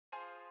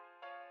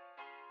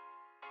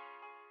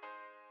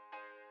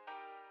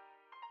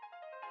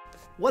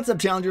What's up,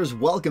 challengers?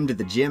 Welcome to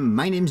the gym.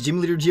 My name's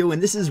Gym Leader Joe,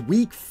 and this is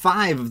week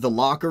 5 of the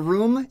locker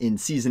room in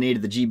season 8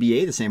 of the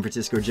GBA, the San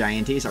Francisco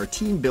GiEnteis, our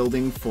team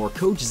building for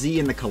Coach Z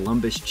and the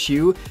Columbus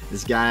Chew.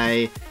 This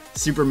guy,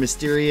 super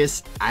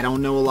mysterious. I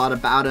don't know a lot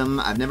about him.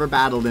 I've never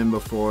battled him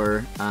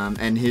before,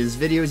 and his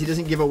videos, he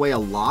doesn't give away a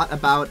lot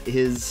about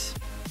his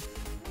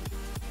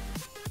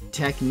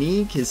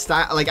technique, his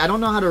style. Like, I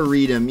don't know how to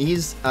read him. He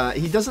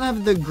doesn't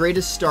have the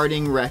greatest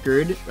starting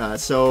record,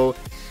 so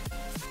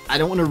I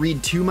don't want to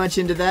read too much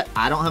into that.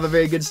 I don't have a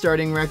very good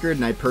starting record,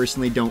 and I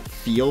personally don't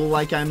feel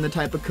like I'm the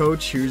type of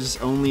coach who's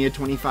only a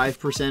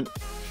 25%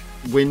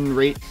 win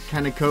rate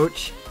kind of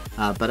coach.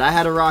 But I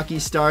had a rocky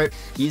start.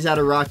 He's had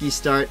a rocky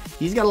start.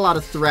 He's got a lot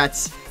of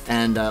threats,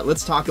 and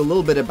let's talk a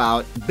little bit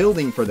about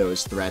building for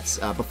those threats.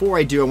 Before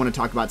I do, I want to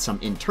talk about some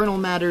internal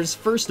matters.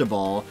 First of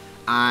all,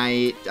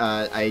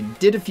 I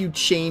did a few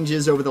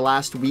changes over the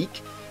last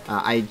week.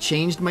 I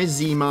changed my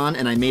Zmon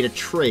and I made a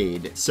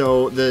trade.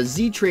 So the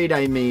Z trade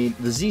I made,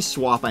 the Z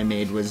swap I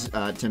made was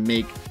to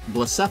make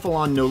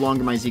Blacephalon no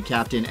longer my Z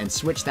captain and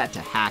switch that to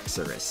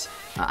Haxorus.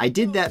 I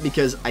did that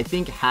because I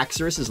think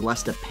Haxorus is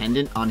less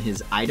dependent on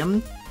his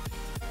item.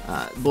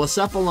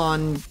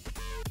 Blacephalon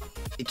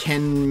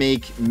can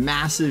make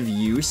massive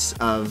use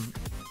of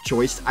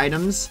choice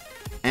items,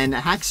 and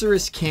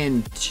Haxorus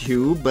can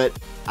too, but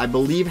I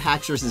believe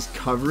Haxorus's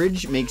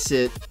coverage makes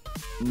it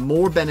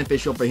more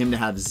beneficial for him to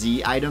have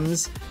Z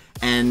items,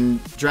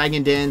 and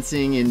Dragon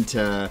Dancing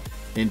into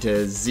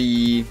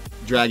Z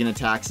Dragon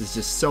attacks is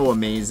just so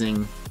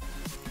amazing.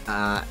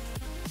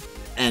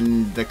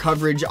 And the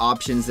coverage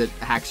options that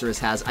Haxorus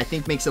has, I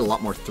think, makes it a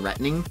lot more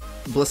threatening.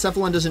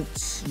 Blacephalon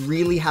doesn't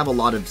really have a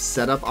lot of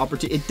setup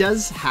opportunity. It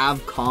does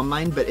have Calm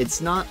Mind, but it's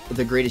not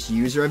the greatest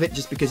user of it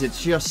just because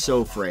it's just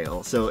so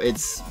frail. So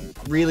it's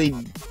really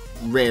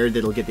rare that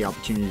it'll get the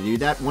opportunity to do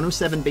that.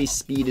 107 base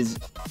speed is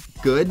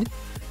good,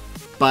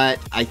 but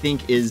I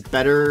think is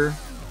better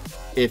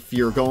if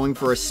you're going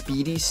for a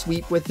speedy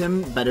sweep with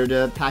him. Better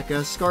to pack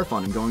a Scarf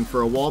on him. Going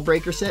for a wall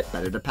breaker set,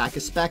 better to pack a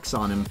Specs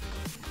on him.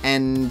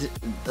 And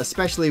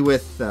especially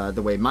with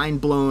the way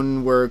Mind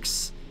Blown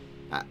works,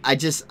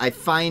 I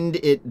find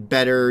it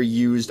better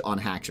used on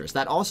Haxorus.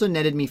 That also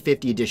netted me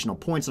 50 additional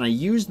points, and I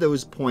used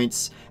those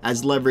points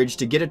as leverage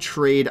to get a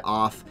trade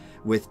off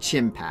with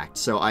Chimpact.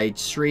 So I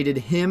traded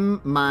him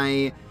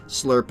my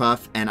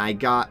Slurpuff,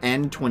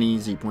 and 20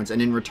 Z points,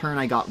 and in return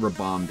I got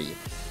Rabombi.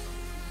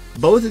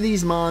 Both of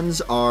these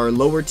Mons are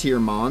lower tier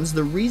Mons.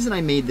 The reason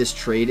I made this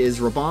trade is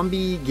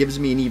Rabombi gives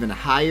me an even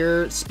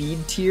higher speed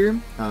tier,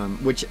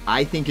 which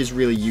I think is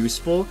really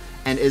useful.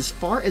 And as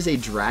far as a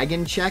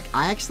dragon check,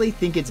 I actually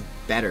think it's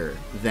better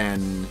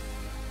than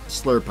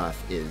Slurpuff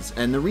is.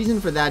 And the reason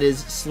for that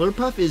is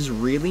Slurpuff is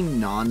really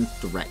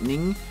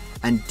non-threatening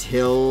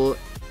until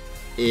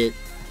it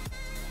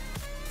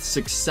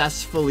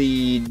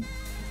successfully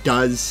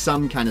does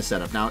some kind of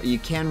setup. Now, you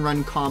can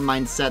run Calm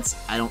Mind sets.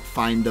 I don't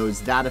find those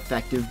that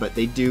effective, but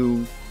they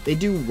do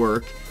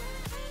work.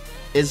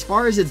 As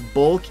far as its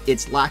bulk,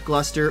 it's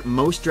lackluster.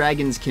 Most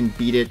dragons can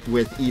beat it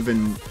with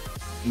even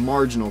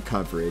marginal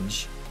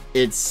coverage.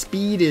 Its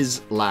speed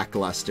is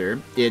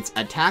lackluster. Its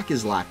attack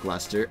is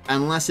lackluster,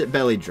 unless it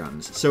belly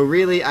drums. So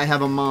really, I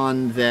have a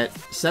Mon that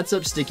sets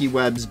up sticky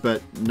webs,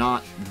 but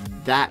not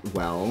that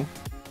well,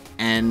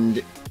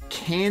 and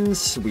can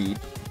sweep,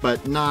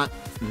 but not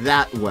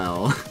that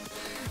well.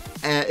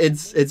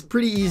 It's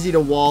pretty easy to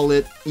wall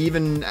it.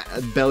 Even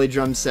belly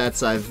drum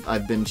sets,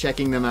 I've been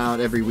checking them out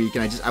every week,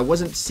 and I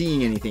wasn't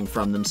seeing anything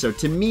from them. So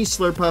to me,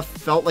 Slurpuff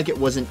felt like it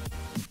wasn't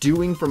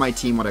doing for my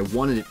team what I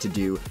wanted it to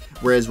do,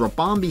 whereas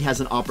Rabombi has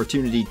an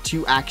opportunity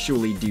to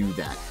actually do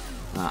that.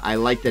 I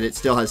like that it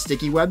still has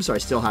sticky web, so I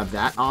still have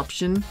that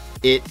option.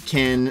 It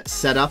can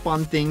set up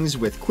on things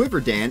with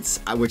Quiver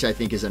Dance, which I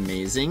think is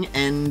amazing,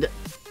 and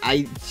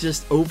I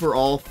just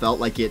overall felt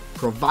like it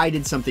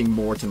provided something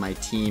more to my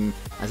team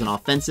as an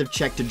offensive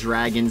check to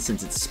Dragon.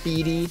 Since it's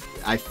speedy,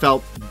 I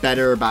felt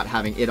better about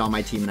having it on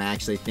my team, and I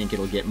actually think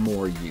it'll get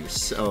more use.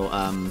 So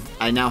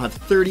I now have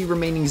 30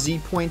 remaining Z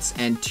points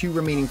and 2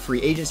 remaining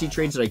free agency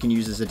trades that I can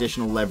use as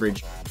additional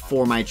leverage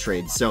for my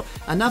trades. So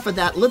enough of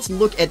that. Let's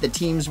look at the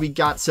teams we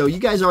got. So you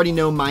guys already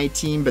know my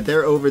team, but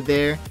they're over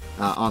there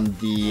on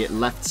the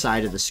left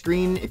side of the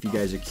screen if you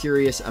guys are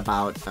curious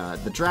about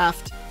the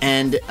draft.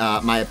 And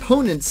my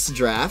opponent's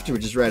draft,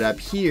 which is right up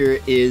here,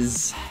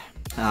 is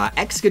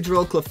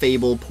Excadrill,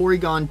 Clefable,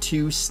 Porygon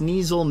 2,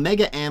 Sneasel,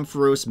 Mega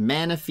Ampharos,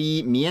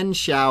 Manaphy,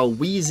 Mienshao,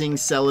 Weezing,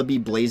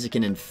 Celebi,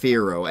 Blaziken, and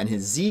Fearow. And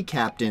his Z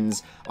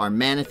captains are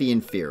Manaphy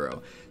and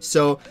Fearow.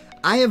 So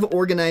I have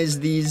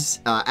organized these,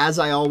 as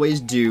I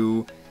always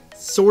do,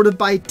 sort of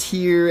by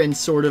tier and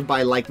sort of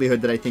by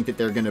likelihood that I think that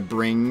they're going to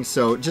bring.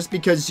 So just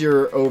because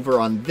you're over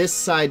on this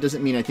side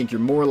doesn't mean I think you're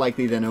more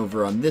likely than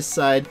over on this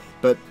side,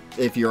 but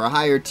if you're a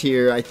higher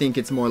tier, I think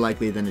it's more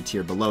likely than a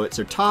tier below it.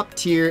 So top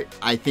tier,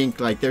 I think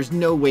like there's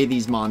no way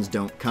these Mons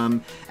don't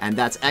come, and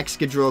that's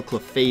Excadrill,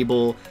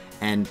 Clefable,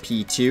 and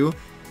P2.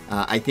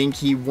 I think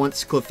he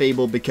wants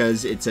Clefable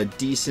because it's a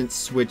decent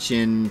switch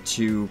in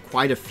to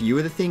quite a few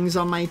of the things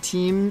on my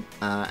team,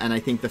 and I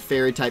think the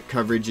Fairy type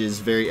coverage is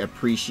very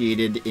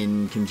appreciated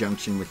in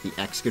conjunction with the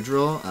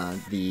Excadrill,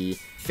 the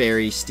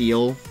Fairy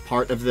Steel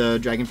part of the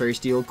Dragon Fairy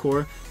Steel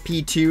core.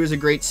 P2 is a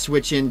great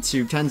switch in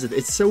to tons of...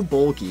 It's so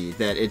bulky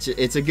that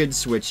it's a good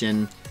switch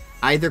in.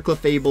 Either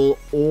Clefable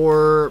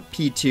or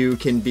P2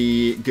 can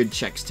be good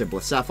checks to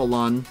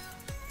Blacephalon.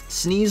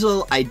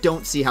 Sneasel, I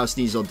don't see how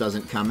Sneasel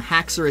doesn't come.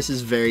 Haxorus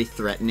is very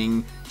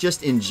threatening,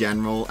 just in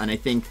general, and I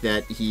think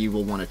that he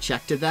will want to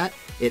check to that.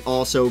 It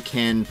also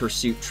can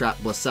Pursuit Trap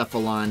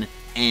Blacephalon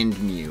and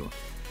Mew.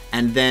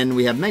 And then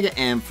we have Mega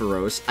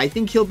Ampharos. I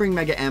think he'll bring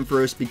Mega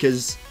Ampharos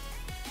because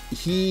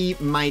he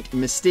might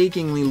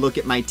mistakenly look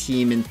at my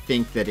team and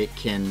think that it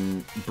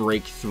can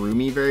break through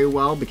me very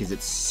well because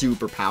it's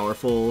super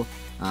powerful,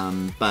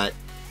 but...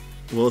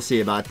 we'll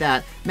see about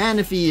that.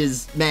 Manaphy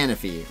is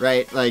Manaphy,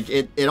 right? Like,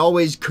 it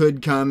always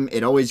could come.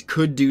 It always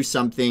could do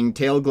something.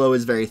 Tail Glow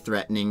is very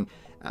threatening.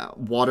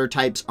 Water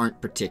types aren't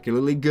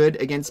particularly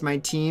good against my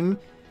team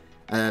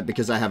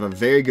because I have a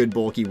very good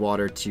bulky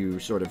water to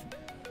sort of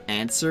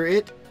answer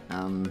it.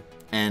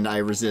 And I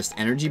resist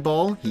Energy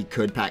Ball. He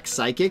could pack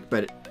Psychic,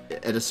 but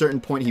at a certain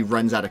point he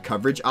runs out of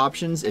coverage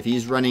options. If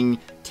he's running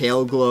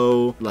Tail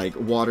Glow, like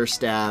Water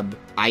Stab,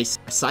 Ice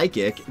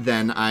Psychic,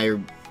 then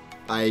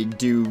I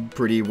do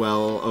pretty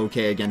well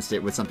okay against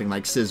it with something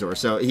like Scizor.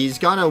 So he's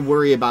gotta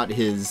worry about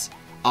his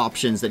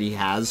options that he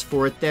has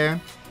for it there.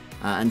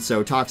 And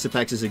so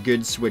Toxapex is a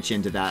good switch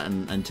into that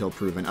until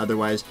proven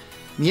otherwise.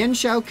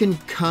 Mienshao can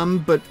come,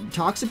 but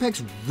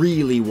Toxapex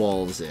really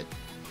walls it.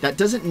 That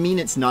doesn't mean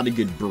it's not a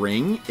good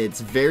bring.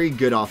 It's very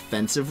good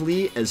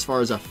offensively. As far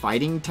as a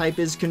fighting type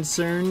is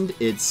concerned,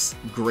 it's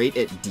great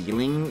at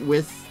dealing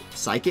with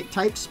psychic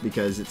types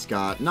because it's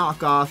got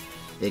knockoff.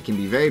 It can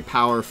be very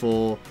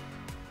powerful.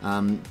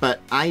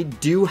 But I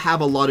do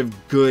have a lot of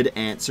good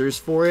answers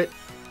for it,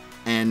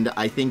 and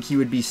I think he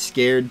would be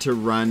scared to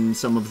run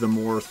some of the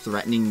more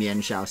threatening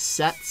Mienshao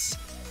sets,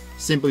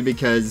 simply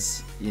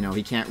because, you know,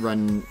 he can't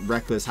run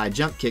Reckless High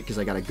Jump Kick because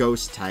I got a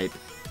Ghost type,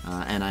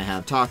 and I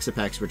have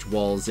Toxapex, which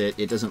walls it.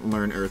 It doesn't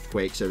learn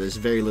Earthquake, so there's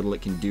very little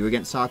it can do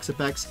against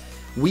Toxapex.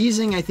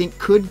 Wheezing, I think,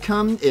 could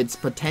come. It's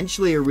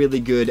potentially a really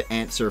good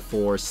answer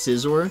for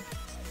Scizor,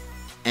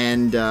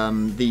 and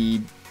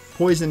the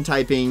Poison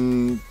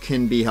typing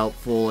can be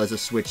helpful as a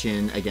switch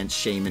in against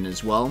Shaman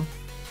as well.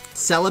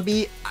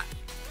 Celebi,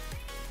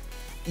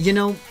 you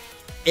know,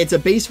 it's a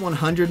base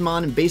 100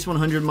 mon, and base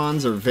 100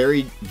 mons are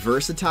very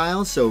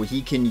versatile, so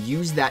he can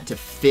use that to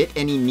fit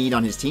any need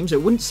on his team. So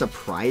it wouldn't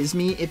surprise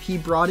me if he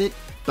brought it,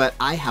 but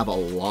I have a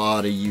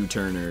lot of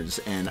U-turners,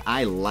 and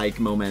I like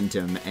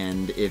momentum,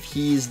 and if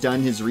he's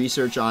done his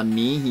research on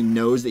me, he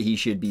knows that he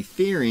should be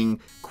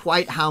fearing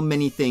quite how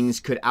many things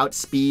could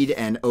outspeed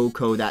and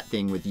OHKO that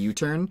thing with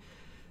U-turn.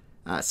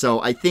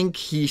 So I think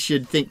he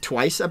should think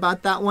twice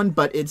about that one,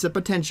 but it's a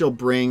potential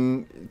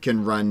bring.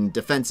 Can run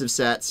defensive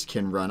sets,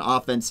 can run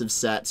offensive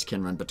sets,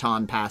 can run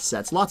baton pass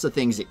sets, lots of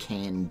things it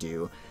can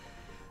do.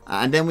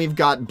 And then we've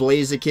got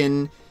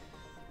Blaziken,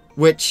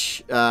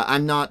 which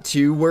I'm not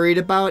too worried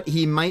about.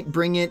 He might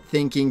bring it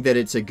thinking that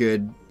it's a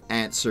good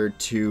answer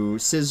to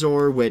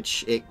Scizor,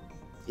 which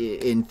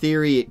in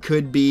theory it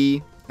could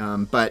be.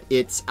 But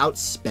it's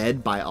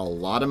outsped by a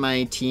lot of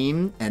my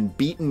team and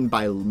beaten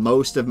by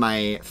most of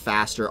my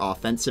faster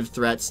offensive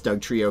threats.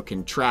 Dugtrio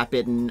can trap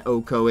it and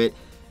OHKO it.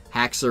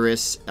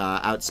 Haxorus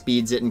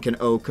outspeeds it and can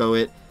OHKO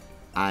it.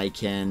 I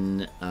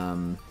can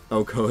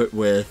OHKO it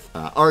with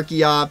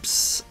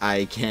Archeops.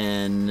 I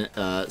can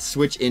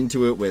switch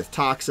into it with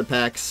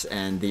Toxapex,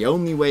 and the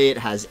only way it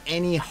has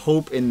any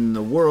hope in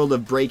the world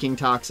of breaking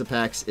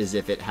Toxapex is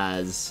if it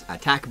has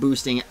attack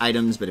boosting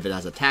items, but if it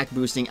has attack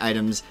boosting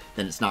items,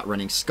 then it's not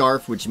running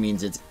Scarf, which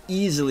means it's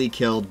easily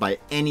killed by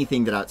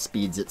anything that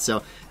outspeeds it.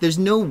 So there's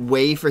no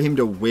way for him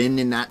to win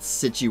in that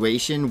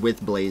situation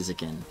with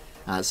Blaziken.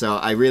 So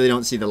I really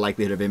don't see the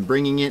likelihood of him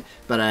bringing it,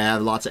 but I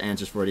have lots of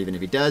answers for it even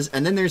if he does.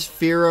 And then there's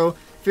Fearow.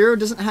 Fearow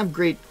doesn't have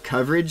great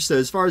coverage, so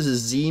as far as a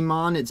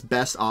Z-Mon, its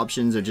best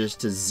options are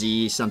just to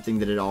Z something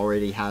that it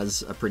already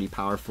has a pretty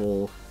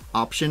powerful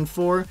option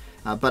for.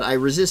 But I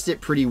resist it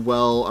pretty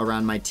well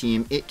around my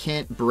team. It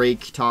can't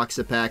break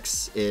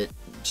Toxapex. It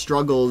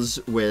struggles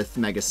with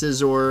Mega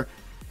Scizor.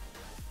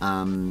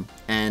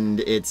 And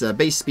it's a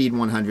base speed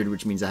 100,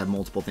 which means I have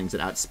multiple things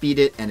that outspeed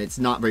it, and it's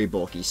not very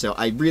bulky. So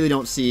I really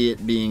don't see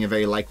it being a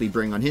very likely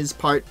bring on his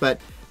part, but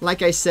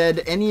like I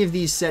said, any of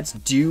these sets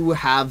do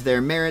have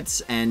their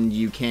merits, and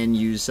you can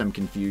use some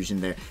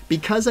confusion there.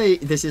 Because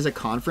this is a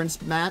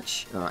conference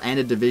match, and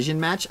a division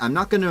match, I'm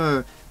not going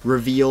to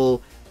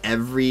reveal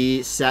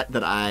every set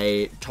that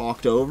I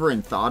talked over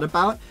and thought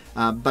about,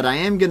 but I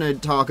am going to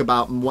talk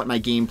about what my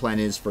game plan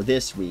is for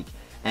this week,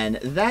 and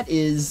that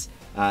is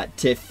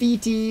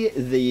Tefiti,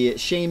 the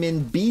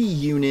Shaman, B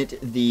unit,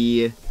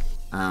 the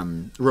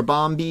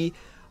Rabombi,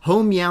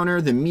 Home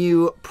Yowner, the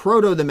Mew,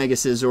 Proto, the Mega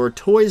Scizor,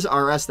 Toys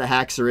R Us, the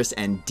Haxorus,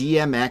 and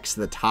DMX,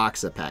 the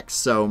Toxapex.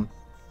 So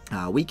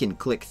we can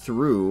click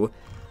through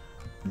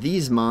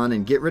these mon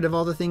and get rid of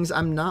all the things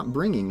I'm not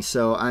bringing.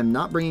 So I'm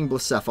not bringing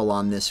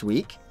Blacephalon this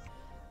week.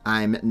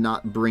 I'm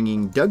not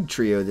bringing Doug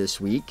Trio this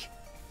week.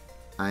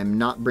 I'm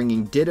not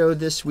bringing Ditto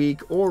this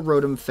week, or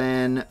Rotom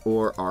Fan,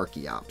 or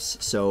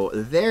Archeops. So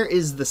there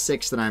is the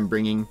 6 that I'm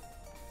bringing.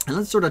 And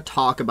let's sort of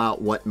talk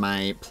about what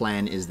my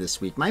plan is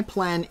this week. My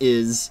plan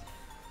is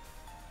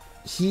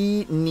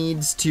he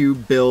needs to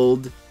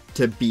build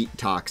to beat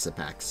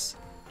Toxapex.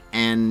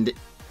 And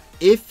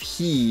if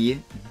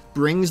he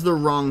brings the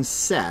wrong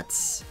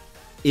sets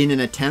in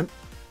an attempt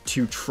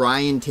to try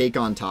and take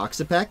on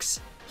Toxapex,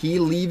 he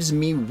leaves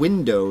me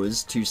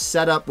windows to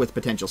set up with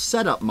potential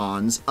setup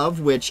mons,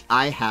 of which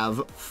I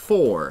have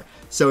 4.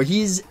 So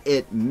he's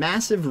at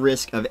massive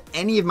risk of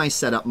any of my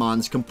setup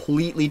mons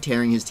completely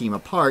tearing his team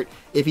apart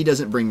if he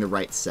doesn't bring the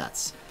right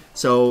sets.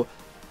 So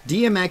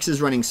DMX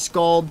is running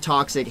Scald,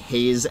 Toxic,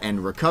 Haze,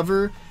 and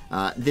Recover.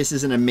 This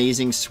is an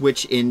amazing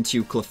switch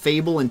into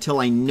Clefable until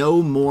I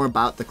know more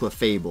about the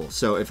Clefable.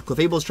 So if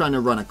Clefable is trying to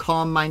run a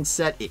Calm Mind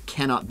set, it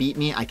cannot beat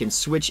me. I can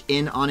switch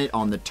in on it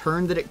on the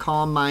turn that it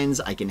Calm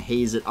Minds. I can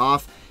haze it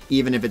off.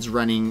 Even if it's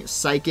running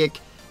Psychic,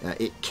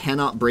 it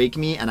cannot break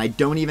me, and I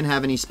don't even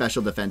have any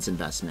special defense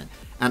investment.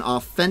 An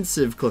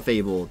offensive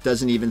Clefable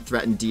doesn't even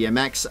threaten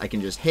DMX. I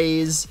can just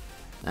haze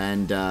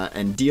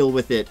and deal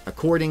with it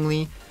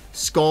accordingly.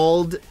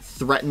 Scald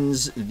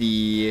threatens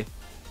the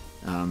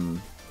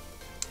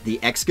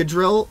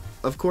Excadrill,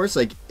 of course.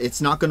 Like, it's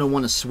not going to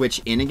want to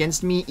switch in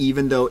against me,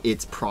 even though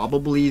it's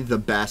probably the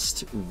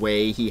best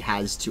way he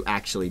has to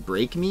actually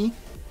break me.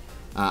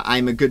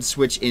 I'm a good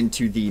switch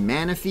into the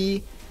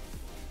Manaphy.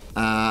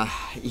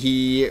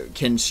 He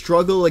can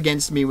struggle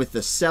against me with the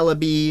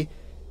Celebi.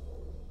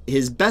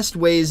 His best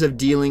ways of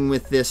dealing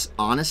with this,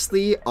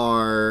 honestly,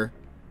 are...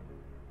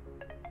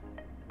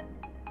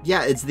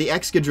 yeah, it's the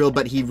Excadrill,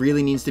 but he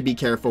really needs to be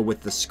careful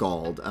with the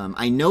Scald.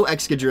 I know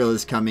Excadrill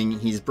is coming.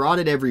 He's brought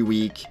it every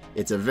week.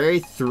 It's a very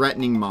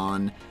threatening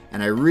mon,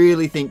 and I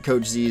really think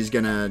Coach Z is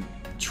going to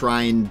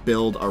try and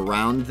build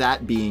around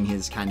that being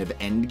his kind of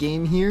end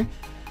game here.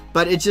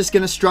 But it's just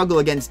going to struggle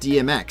against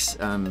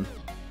DMX.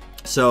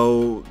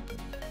 So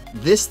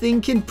this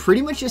thing can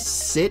pretty much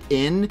just sit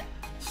in,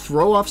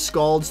 throw off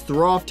Scalds,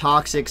 throw off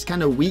Toxics,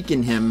 kind of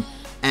weaken him.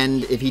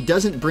 And if he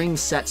doesn't bring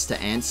sets to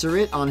answer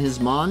it on his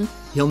mon,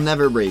 he'll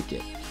never break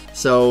it.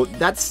 So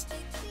that's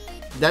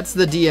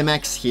the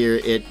DMX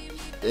here.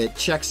 It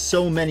checks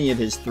so many of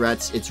his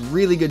threats. It's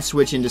really good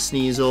switch into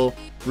Sneasel,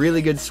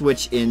 really good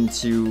switch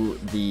into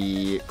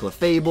the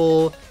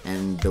Clefable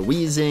and the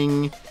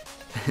Weezing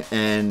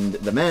and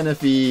the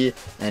Manaphy,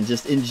 and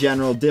just in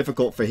general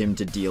difficult for him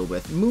to deal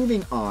with.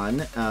 Moving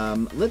on,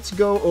 let's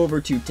go over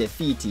to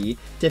Tefiti.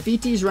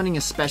 Tefiti's running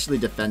a specially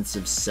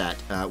defensive set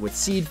with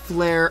Seed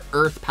Flare,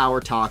 Earth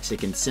Power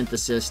Toxic, and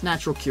Synthesis,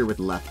 Natural Cure with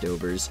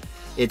Leftovers.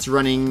 It's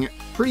running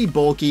pretty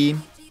bulky,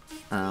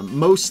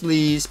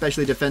 mostly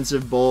specially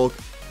defensive bulk,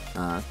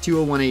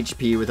 201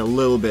 HP with a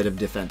little bit of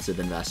defensive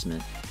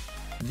investment.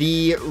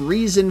 The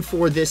reason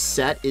for this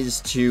set is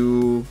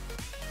to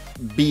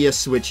be a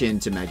switch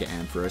into Mega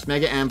Ampharos.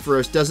 Mega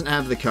Ampharos doesn't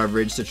have the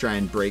coverage to try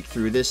and break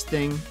through this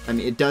thing. I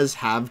mean, it does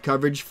have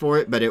coverage for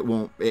it, but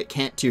it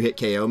can't 2-hit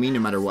KO me no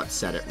matter what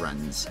set it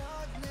runs.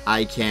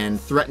 I can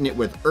threaten it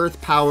with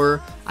Earth Power.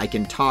 I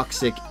can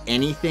Toxic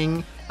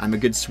anything. I'm a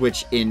good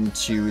switch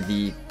into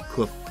the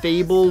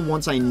Clefable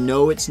once I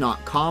know it's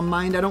not Calm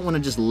Mind. I don't want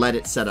to just let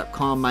it set up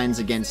Calm Minds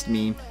against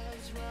me.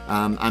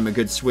 I'm a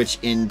good switch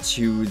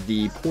into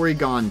the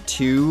Porygon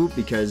 2,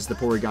 because the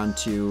Porygon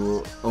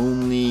 2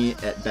 only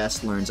at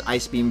best learns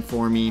Ice Beam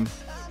for me,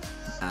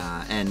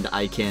 and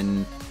I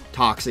can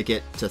Toxic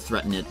it to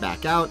threaten it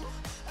back out.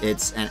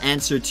 It's an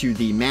answer to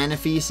the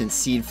Manaphy, since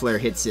Seed Flare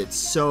hits it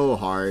so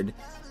hard,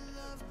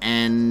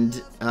 and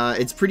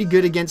it's pretty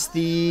good against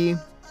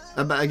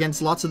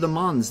lots of the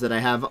mons that I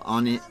have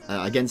on it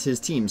against his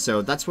team.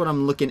 So that's what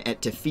I'm looking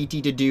at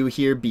Tefiti to do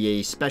here, be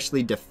a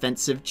specially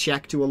defensive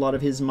check to a lot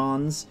of his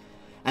mons.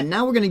 And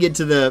now we're going to get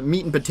to the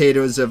meat and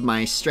potatoes of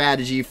my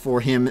strategy for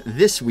him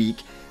this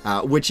week,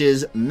 which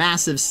is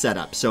massive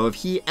setup. So if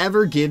he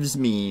ever gives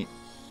me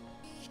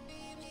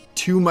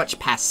too much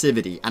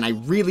passivity, and I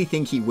really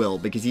think he will,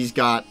 because he's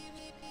got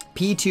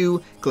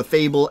P2,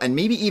 Clefable, and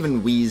maybe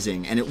even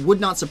Weezing, and it would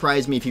not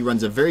surprise me if he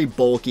runs a very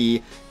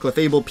bulky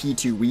Clefable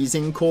P2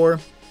 Weezing core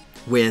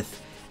with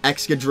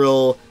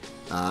Excadrill,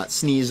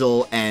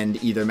 Sneasel,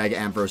 and either Mega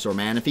Ampharos or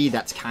Manaphy.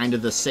 That's kind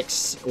of the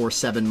 6 or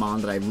 7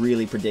 mon that I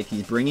really predict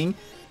he's bringing.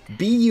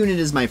 B-Unit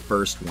is my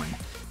first one.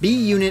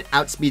 B-Unit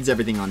outspeeds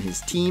everything on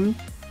his team.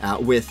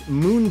 With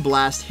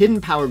Moonblast, Hidden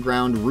Power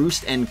Ground,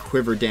 Roost, and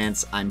Quiver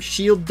Dance, I'm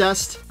Shield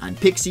Dust, I'm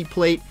Pixie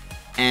Plate,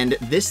 and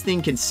this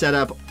thing can set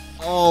up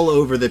all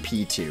over the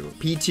P2.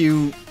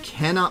 P2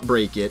 cannot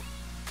break it.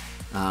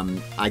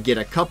 I get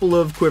a couple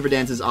of Quiver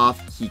Dances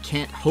off. He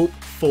can't hope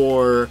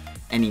for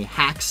any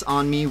hacks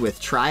on me with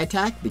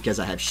Tri-Attack because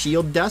I have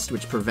Shield Dust,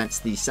 which prevents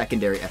the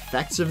secondary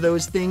effects of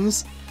those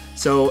things.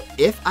 So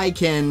if I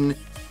can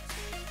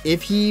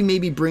If he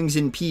maybe brings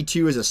in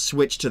P2 as a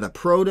switch to the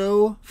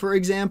Proto, for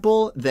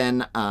example,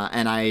 then,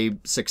 and I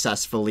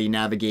successfully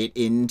navigate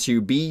into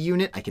B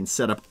unit, I can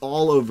set up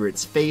all over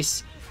its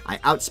face. I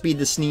outspeed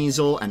the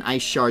Sneasel, an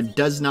Ice Shard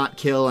does not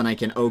kill, and I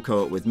can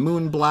OHKO it with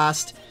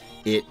Moonblast.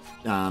 It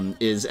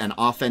is an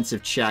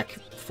offensive check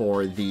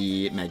for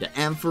the Mega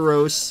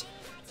Ampharos.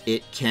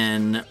 It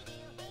can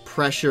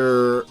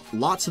pressure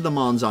lots of the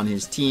Mons on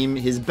his team.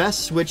 His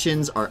best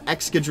switch-ins are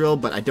Excadrill,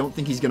 but I don't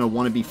think he's going to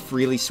want to be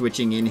freely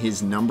switching in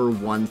his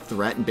 #1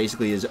 threat and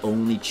basically his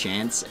only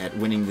chance at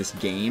winning this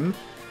game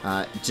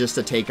just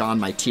to take on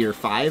my tier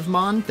 5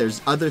 Mon.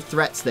 There's other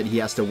threats that he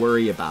has to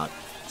worry about.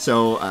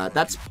 So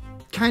that's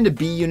kind of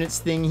B unit's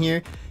thing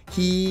here.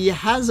 He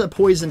has a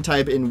poison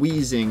type in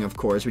Weezing, of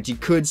course, which he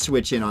could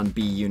switch in on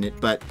B unit,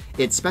 but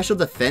its special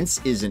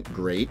defense isn't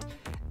great.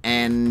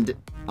 And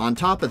on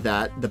top of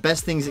that, the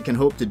best things it can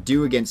hope to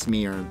do against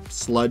me are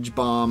Sludge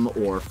Bomb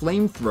or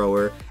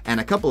Flamethrower, and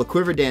a couple of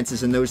Quiver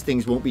Dances, and those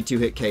things won't be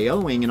 2-hit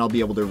KOing, and I'll be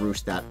able to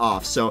roost that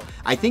off. So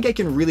I think I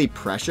can really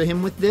pressure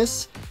him with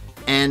this,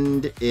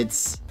 and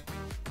it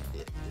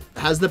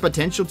has the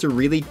potential to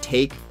really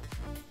take...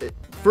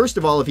 First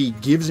of all, if he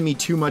gives me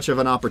too much of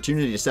an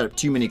opportunity to set up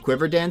too many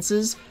Quiver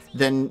Dances,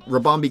 then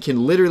Rabombi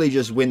can literally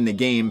just win the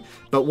game.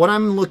 But what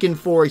I'm looking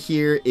for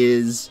here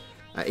is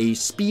a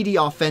speedy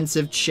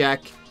offensive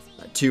check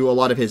to a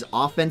lot of his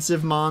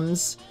offensive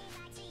Mons,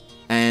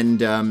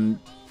 and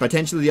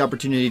potentially the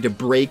opportunity to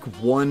break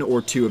 1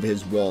 or 2 of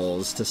his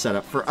walls to set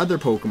up for other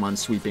Pokemon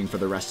sweeping for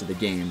the rest of the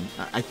game.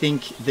 I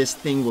think this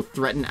thing will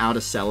threaten out a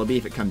Celebi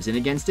if it comes in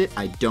against it.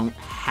 I don't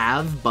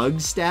have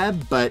Bug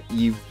Stab, but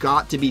you've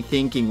got to be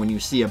thinking when you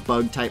see a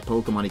Bug-type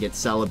Pokemon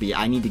against Celebi,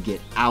 I need to get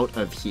out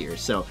of here.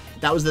 So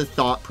that was the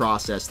thought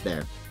process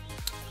there.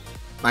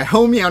 My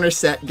Homeyowner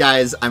set,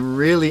 guys, I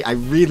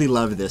really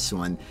love this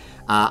one.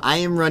 I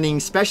am running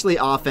specially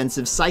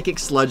offensive Psychic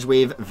Sludge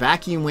Wave,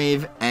 Vacuum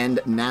Wave, and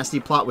Nasty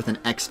Plot with an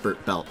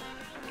Expert Belt.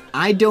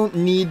 I don't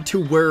need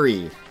to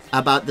worry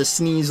about the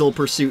Sneasel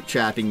pursuit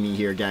trapping me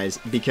here, guys,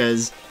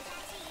 because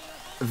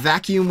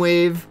Vacuum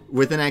Wave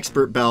with an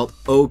Expert Belt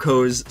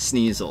OHKOs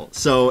Sneasel.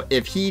 So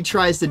if he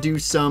tries to do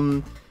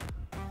some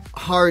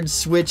hard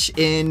switch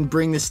in,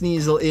 bring the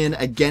Sneasel in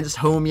against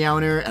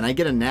Homeyowner, and I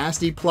get a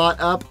Nasty Plot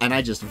up, and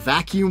I just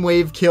Vacuum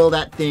Wave kill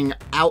that thing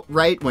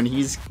outright when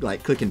he's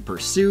like clicking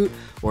Pursuit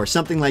or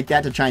something like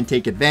that to try and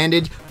take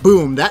advantage,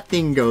 boom, that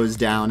thing goes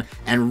down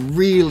and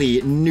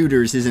really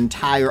neuters his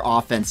entire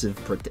offensive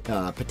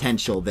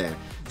potential there.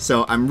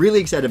 So I'm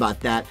really excited about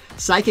that.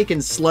 Psychic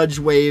and Sludge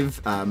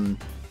Wave,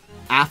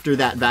 after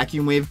that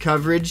Vacuum Wave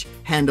coverage,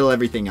 handle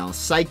everything else.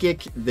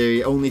 Psychic,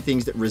 the only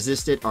things that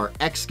resist it are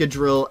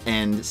Excadrill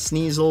and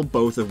Sneasel,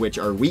 both of which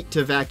are weak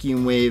to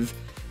Vacuum Wave.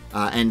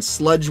 And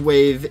Sludge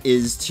Wave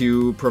is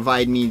to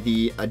provide me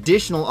the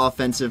additional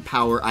offensive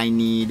power I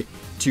need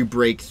to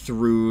break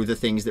through the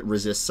things that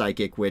resist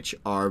Psychic, which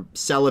are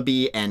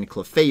Celebi and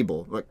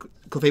Clefable.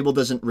 Clefable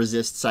doesn't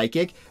resist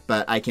Psychic,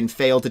 but I can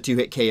fail to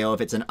 2-hit KO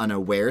if it's an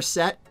unaware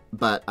set.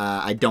 But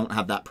I don't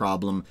have that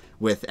problem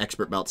with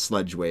Expert Belt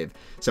Sludge Wave.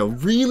 So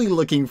really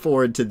looking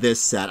forward to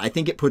this set. I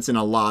think it puts in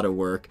a lot of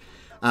work.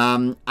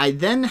 I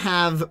then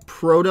have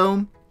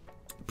Proto.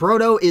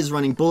 Proto is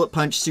running Bullet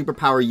Punch,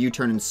 Superpower,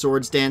 U-Turn, and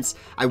Swords Dance.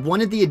 I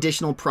wanted the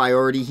additional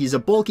priority. He's a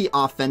bulky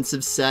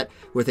offensive set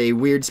with a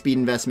weird speed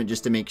investment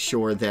just to make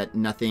sure that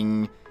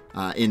nothing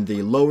in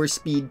the lower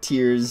speed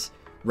tiers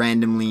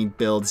randomly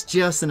builds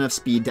just enough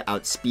speed to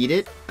outspeed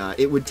it.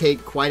 It would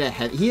take quite a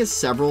heavy... He has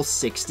several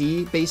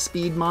 60 base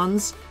speed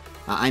Mons.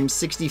 I'm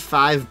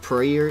 65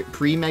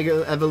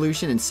 pre-Mega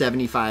Evolution and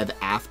 75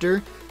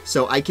 after,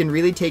 so I can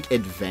really take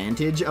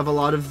advantage of a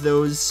lot of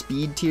those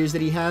speed tiers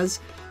that he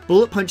has.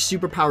 Bullet Punch,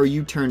 Superpower,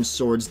 U-Turn,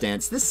 Swords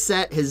Dance. This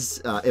set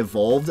has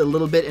evolved a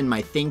little bit in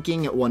my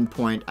thinking. At one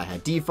point, I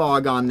had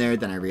Defog on there,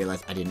 then I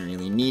realized I didn't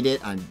really need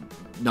it. I'm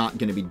not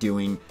going to be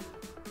doing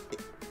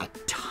a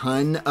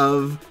ton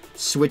of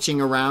switching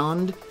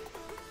around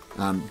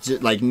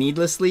like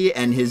needlessly,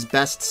 and his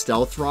best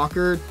stealth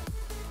rocker,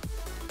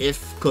 if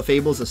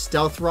Clefable's a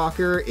stealth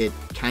rocker, it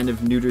kind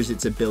of neuters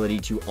its ability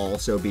to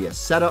also be a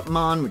setup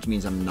Mon, which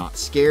means I'm not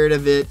scared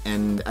of it,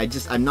 and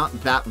I'm not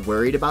that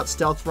worried about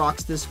stealth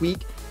rocks this week.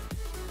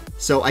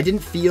 So I didn't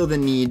feel the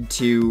need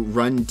to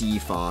run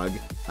Defog.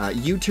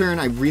 U-Turn,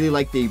 I really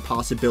like the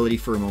possibility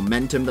for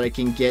momentum that I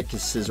can get,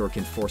 because Scizor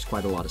can force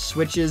quite a lot of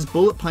switches.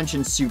 Bullet Punch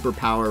and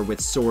Superpower with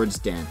Swords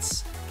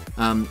Dance.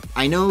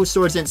 I know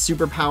Swords Dance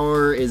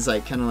Superpower is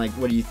like kind of like,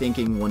 what are you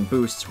thinking? One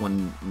boosts,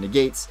 one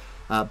negates.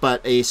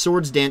 But a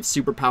Swords Dance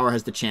Superpower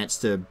has the chance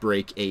to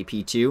break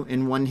AP2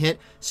 in one hit.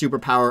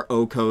 Superpower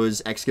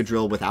OHKOs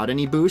Excadrill without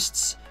any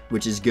boosts,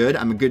 which is good.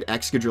 I'm a good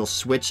Excadrill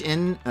switch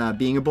in,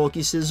 being a bulky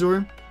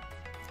Scizor.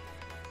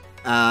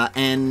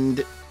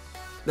 And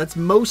that's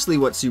mostly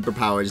what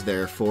Superpower is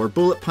there for.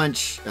 Bullet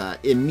Punch,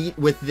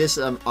 with this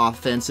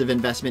offensive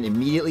investment,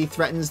 immediately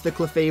threatens the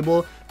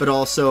Clefable, but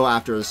also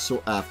after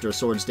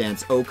Swords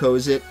Dance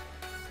OHKOs it.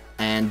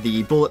 And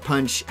the Bullet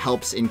Punch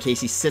helps in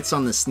case he sits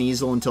on the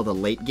Sneasel until the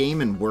late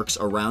game and works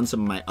around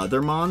some of my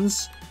other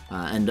mons,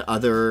 and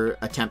other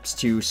attempts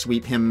to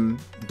sweep him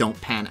don't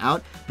pan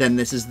out. Then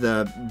this is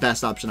the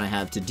best option I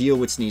have to deal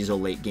with Sneasel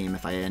late game.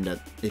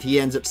 If he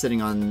ends up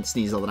sitting on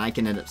Sneasel, then I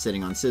can end up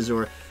sitting on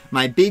Scizor.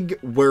 My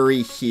big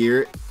worry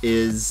here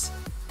is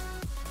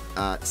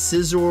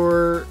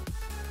Scizor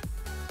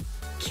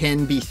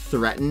can be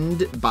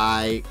threatened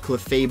by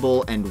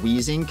Clefable and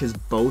Weezing because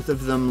both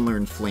of them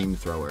learn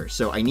Flamethrower.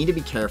 So I need to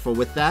be careful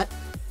with that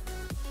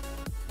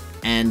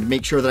and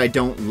make sure that I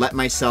don't let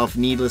myself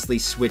needlessly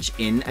switch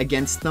in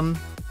against them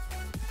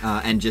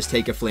and just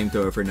take a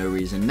Flamethrower for no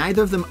reason.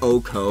 Neither of them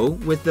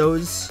OHKO with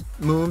those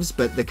moves,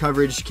 but the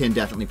coverage can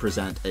definitely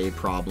present a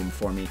problem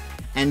for me.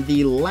 And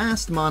the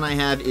last mon I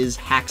have is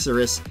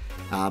Haxorus.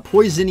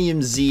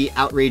 Poisonium Z,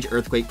 Outrage,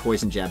 Earthquake,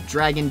 Poison Jab,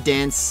 Dragon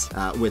Dance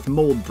with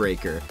Mold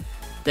Breaker.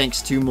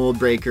 Thanks to Mold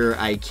Breaker,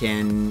 I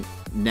can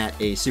net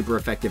a super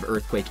effective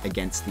Earthquake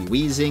against the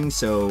Weezing.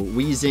 So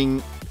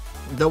Weezing,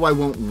 though I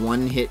won't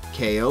one-hit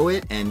KO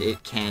it, and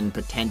it can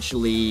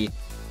potentially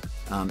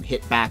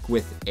hit back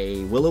with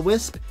a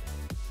Will-O-Wisp,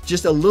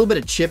 just a little bit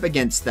of chip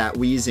against that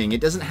Weezing.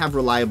 It doesn't have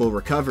reliable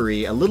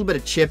recovery. A little bit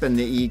of chip and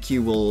the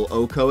EQ will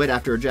OHKO it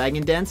after a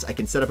Dragon Dance. I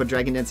can set up a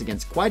Dragon Dance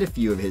against quite a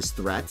few of his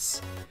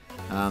threats.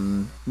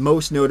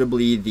 Most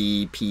notably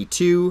the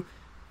P2.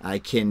 I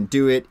can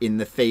do it in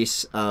the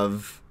face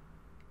of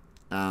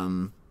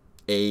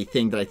a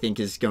thing that I think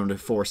is going to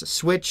force a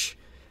switch.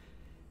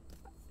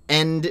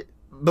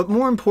 But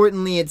more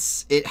importantly,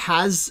 it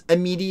has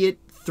immediate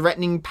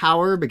threatening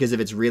power because of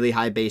its really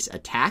high base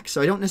attack.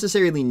 So I don't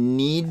necessarily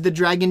need the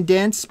Dragon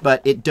Dance,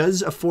 but it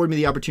does afford me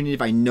the opportunity,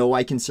 if I know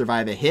I can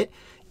survive a hit,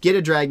 get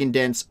a Dragon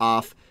Dance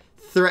off,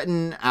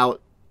 threaten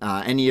out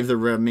any of the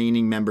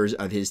remaining members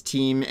of his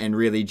team, and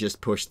really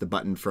just push the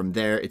button from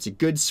there. It's a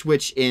good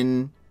switch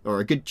in, or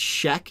a good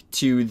check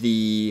to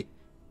the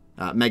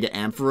Mega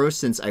Ampharos,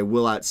 since I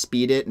will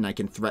outspeed it and I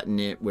can threaten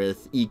it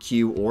with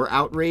EQ or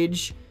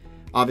Outrage.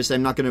 Obviously,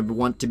 I'm not going to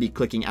want to be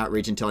clicking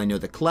Outrage until I know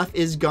the Clef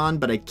is gone,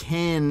 but I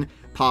can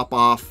pop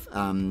off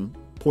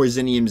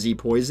Poisonium Z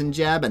Poison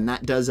Jab, and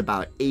that does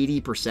about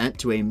 80%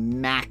 to a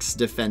max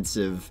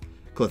defensive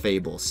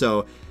Clefable.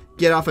 So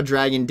get off a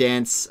Dragon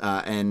Dance,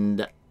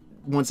 and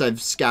once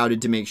I've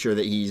scouted to make sure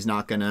that he's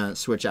not going to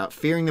switch out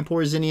fearing the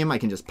Poisonium, I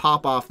can just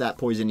pop off that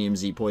Poisonium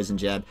Z Poison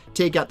Jab,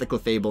 take out the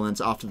Clefable, and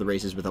it's off to the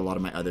races with a lot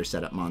of my other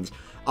setup mons.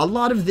 A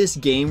lot of this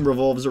game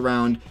revolves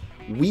around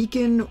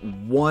weaken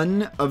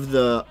one of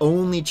the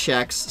only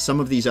checks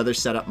some of these other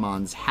setup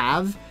mons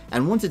have,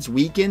 and once it's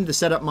weakened, the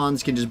setup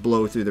mons can just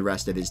blow through the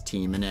rest of his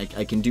team, and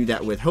I can do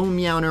that with Home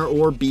Meowner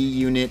or B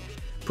Unit.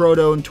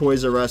 Proto and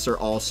Toys R Us are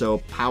also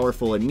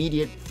powerful,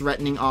 immediate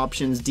threatening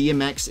options.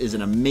 DMX is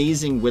an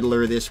amazing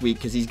whittler this week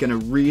because he's going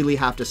to really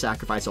have to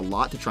sacrifice a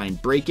lot to try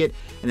and break it.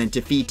 And then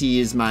Tefiti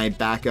is my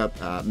backup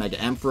Mega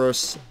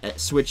Ampharos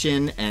switch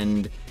in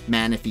and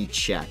Manaphy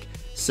check.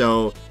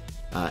 So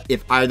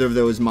if either of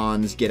those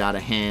mons get out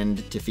of hand,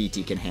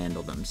 Tefiti can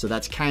handle them. So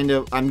that's kind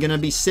of, I'm going to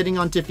be sitting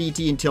on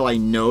Tefiti until I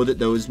know that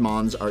those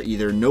mons are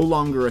either no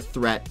longer a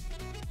threat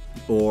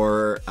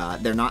or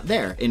they're not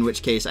there, in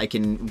which case I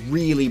can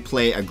really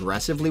play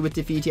aggressively with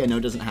Tefiti. I know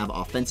it doesn't have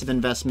offensive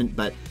investment,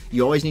 but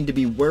you always need to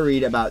be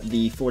worried about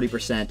the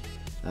 40%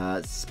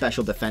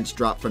 special defense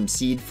drop from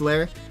Seed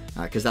Flare,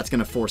 because that's going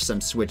to force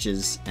some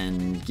switches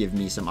and give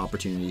me some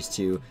opportunities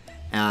to.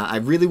 I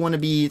really want to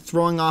be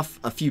throwing off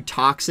a few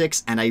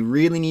Toxics, and I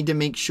really need to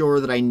make sure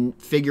that I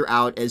figure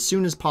out as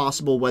soon as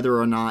possible whether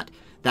or not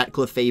that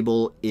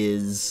Clefable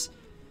is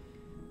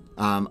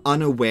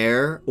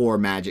unaware or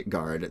Magic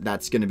Guard.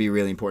 That's going to be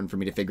really important for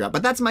me to figure out.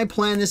 But that's my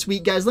plan this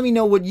week, guys. Let me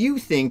know what you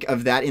think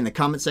of that in the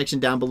comment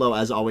section down below.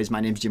 As always, my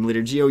name's Gym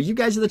Leader Geo. You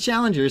guys are the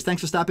challengers.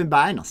 Thanks for stopping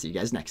by, and I'll see you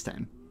guys next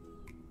time.